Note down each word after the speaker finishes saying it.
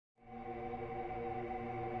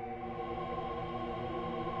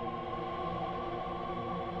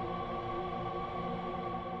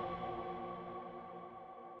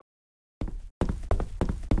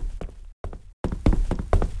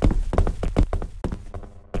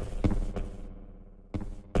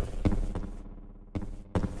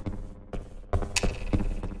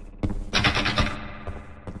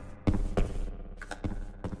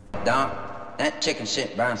Doc. That chicken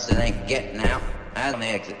shit bastard ain't getting out. As an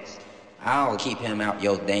exits. I'll keep him out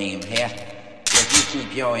your damn hair. If you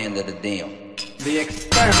keep your end of the deal. The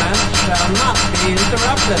experiment shall not be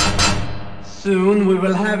interrupted. Soon we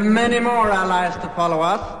will have many more allies to follow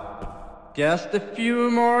us. Just a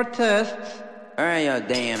few more tests. Hurry your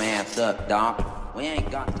damn ass up, Doc. We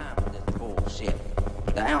ain't got time for this bullshit.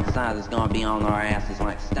 The outsiders gonna be on our asses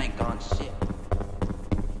like stank on shit.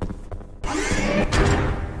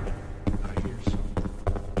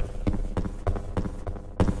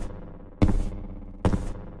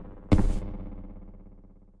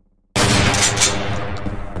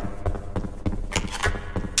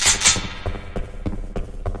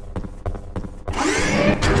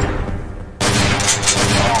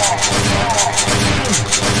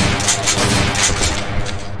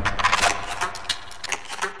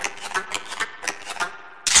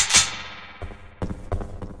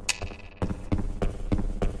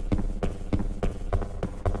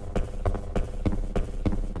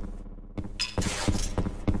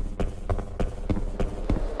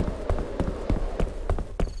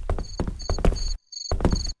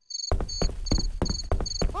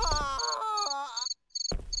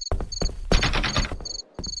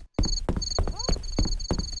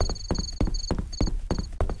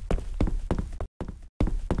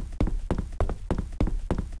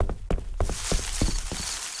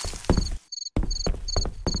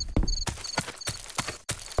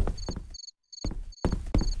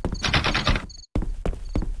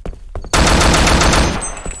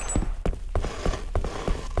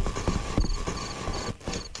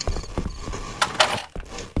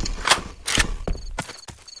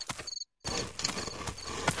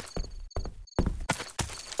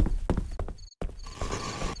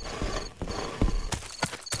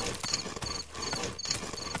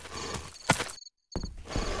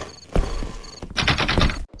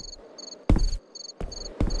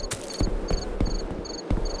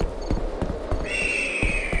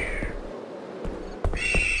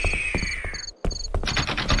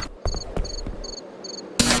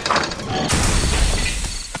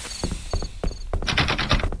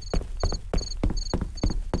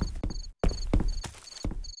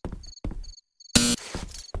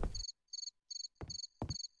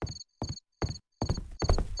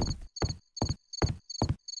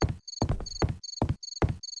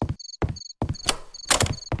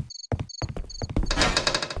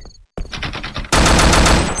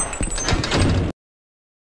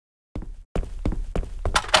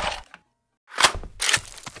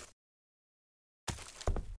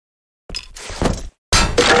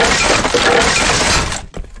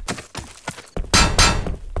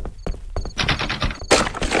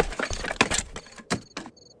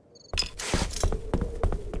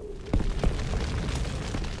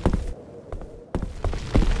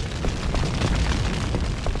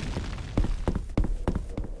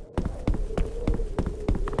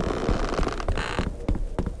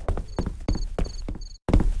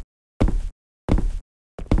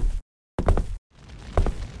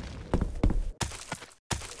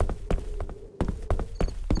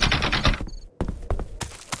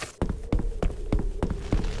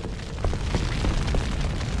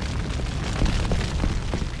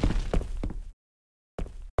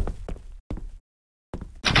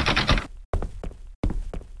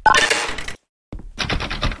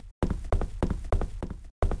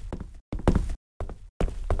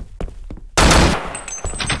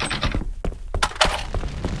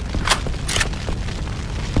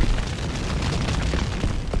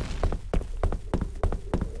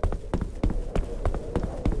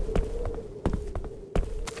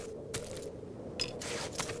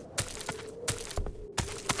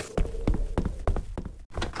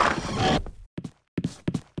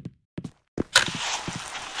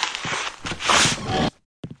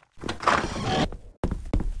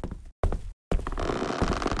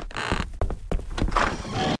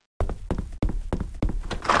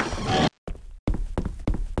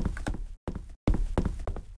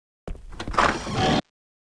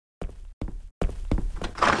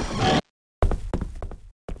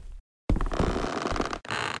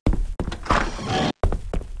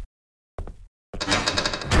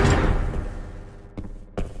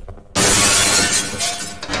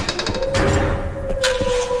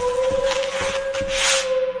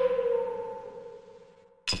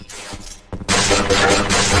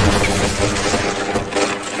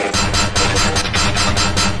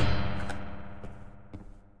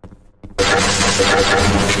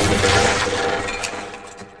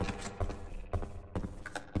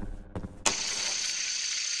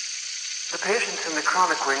 The patients in the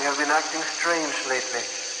chronic wing have been acting strange lately.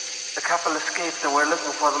 A couple escaped and we're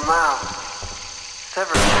looking for them now.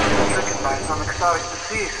 Several were stricken by some exotic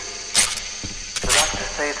disease. The doctors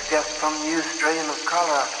say it's just some new strain of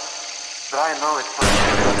cholera, but I know it's not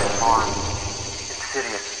serious form. It's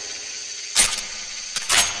serious.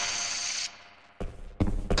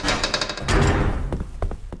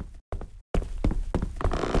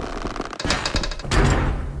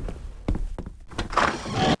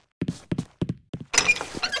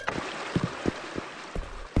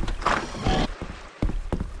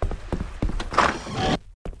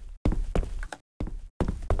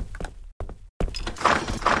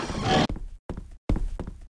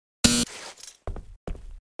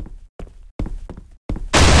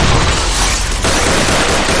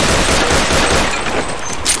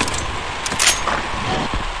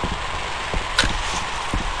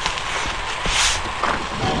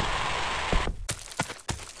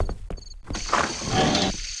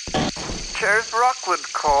 Sheriff Rockwood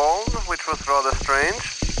called, which was rather strange.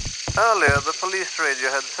 Earlier, the police radio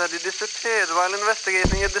had said he disappeared while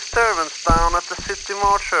investigating a disturbance down at the city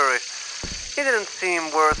mortuary. He didn't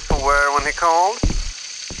seem worse for wear when he called.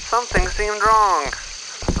 Something seemed wrong.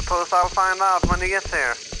 Suppose I'll find out when he gets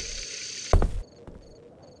here.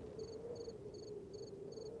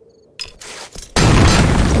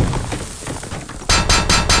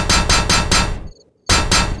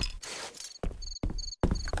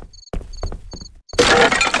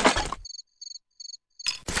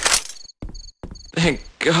 Thank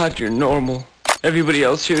God you're normal. Everybody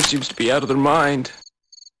else here seems to be out of their mind.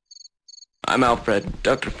 I'm Alfred,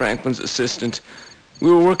 Dr. Franklin's assistant.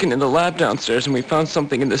 We were working in the lab downstairs and we found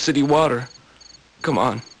something in the city water. Come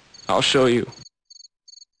on, I'll show you.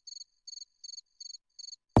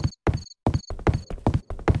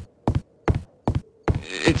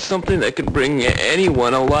 It's something that can bring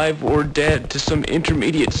anyone, alive or dead, to some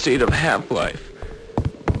intermediate state of half-life.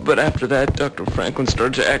 But after that, Dr. Franklin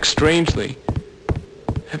started to act strangely.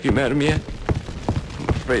 Have you met him yet? I'm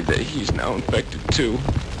afraid that he's now infected too.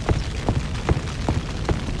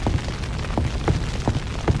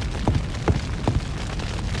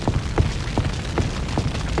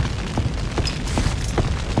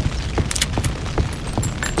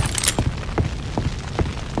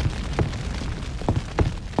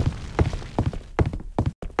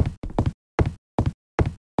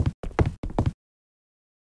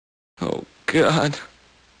 Oh, God.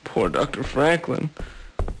 Poor Dr. Franklin.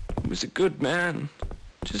 He was a good man.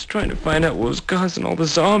 Just trying to find out what was causing all the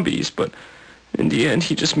zombies, but in the end,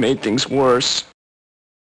 he just made things worse.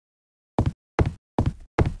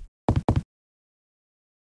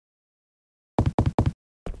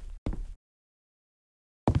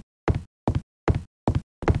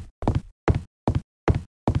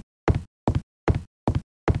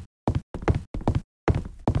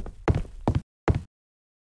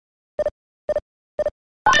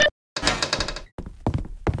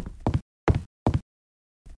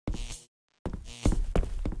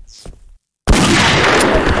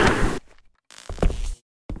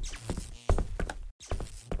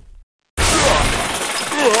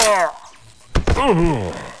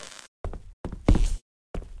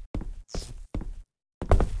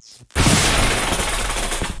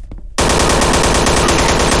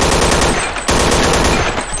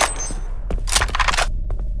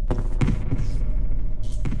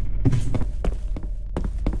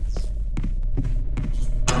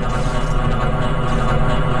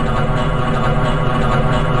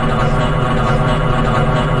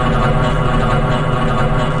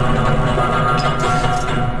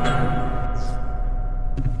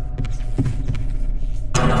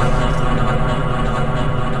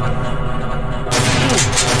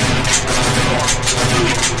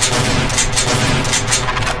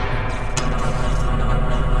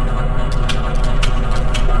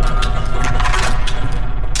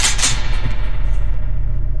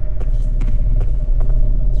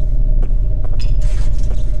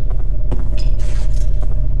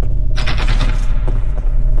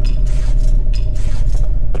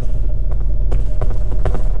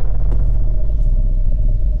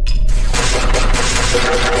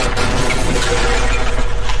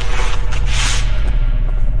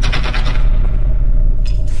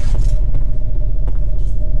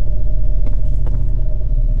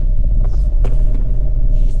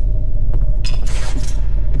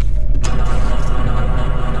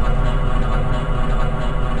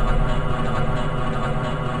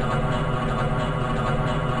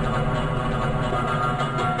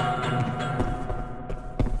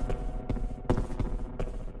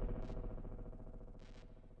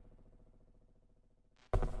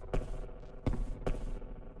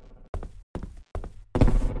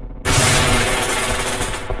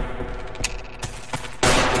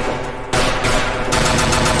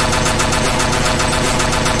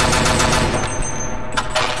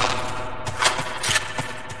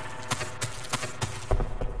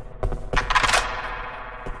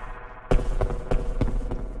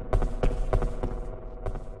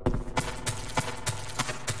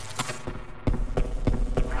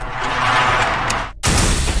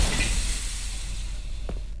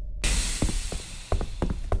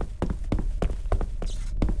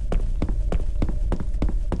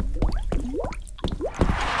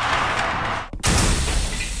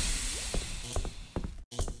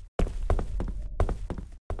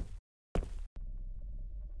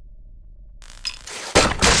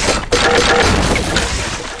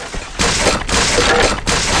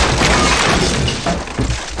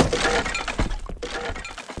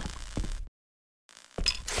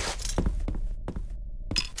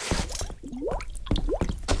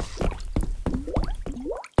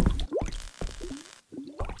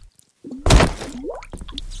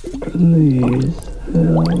 Please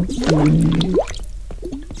help me.